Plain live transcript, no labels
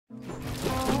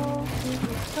Rest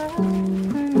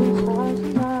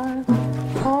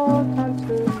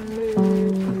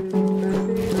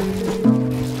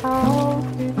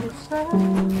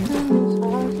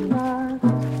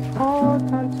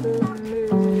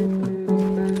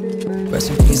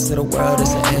in peace to the world,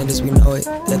 it's the end as we know it.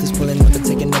 Death is pulling up and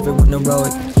taking everyone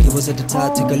heroic. He was at the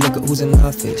top, take a look at who's in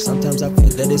office. Sometimes I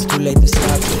think that it's too late to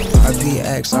stop it. R.I.P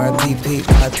X, R.I.P P,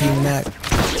 R.I.P Mac.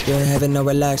 You're in heaven, no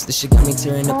relax, this shit got me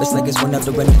tearing up. It's like it's one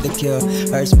after another kill.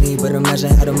 Hurts me, but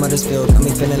imagine how the mothers feel. Got me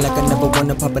feeling like I never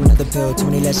wanna pop another pill. Too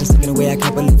many legends taken away, I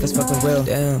can't believe it's fucking real.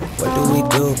 Damn, what do we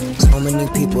do? So many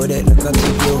people that look up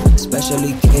to you,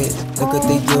 especially kids, look at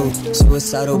the youth.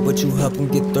 Suicidal, but you help them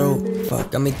get through. Fuck,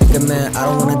 got me thinking, man, I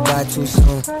don't wanna die too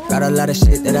soon. Got a lot of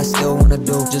shit that I still wanna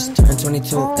do. Just turned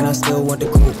 22, and I still want the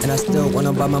coupe. And I still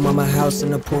wanna buy my mama house in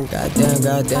the pool.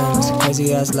 Goddamn, it's a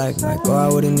crazy ass life. Might go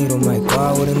out with a needle, might go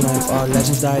out with a knife. All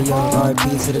legends die young,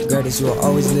 R.I.P to the greatest. You will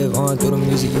always live on through the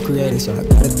music you created. So I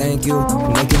gotta thank you for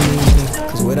making me me.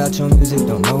 Cause without your music,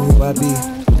 don't know who I be.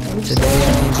 Today I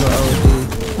need your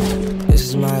OD. This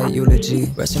is my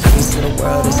eulogy. Rest in peace to the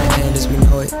world, it's the end as we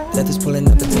know it. Death is pulling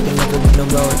up and taking everyone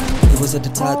heroic. He was at the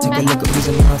top, take a look at who's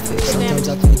in office. Sometimes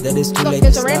I think that it's too late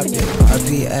to stop it.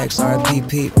 R.I.P X, R.I.P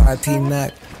P, R.I.P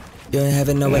Mac. You're in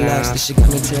heaven, no relax. This shit got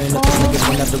me tearing up. It's like it's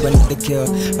one after another kill.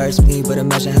 Hurts me, but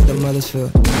imagine how the mothers feel.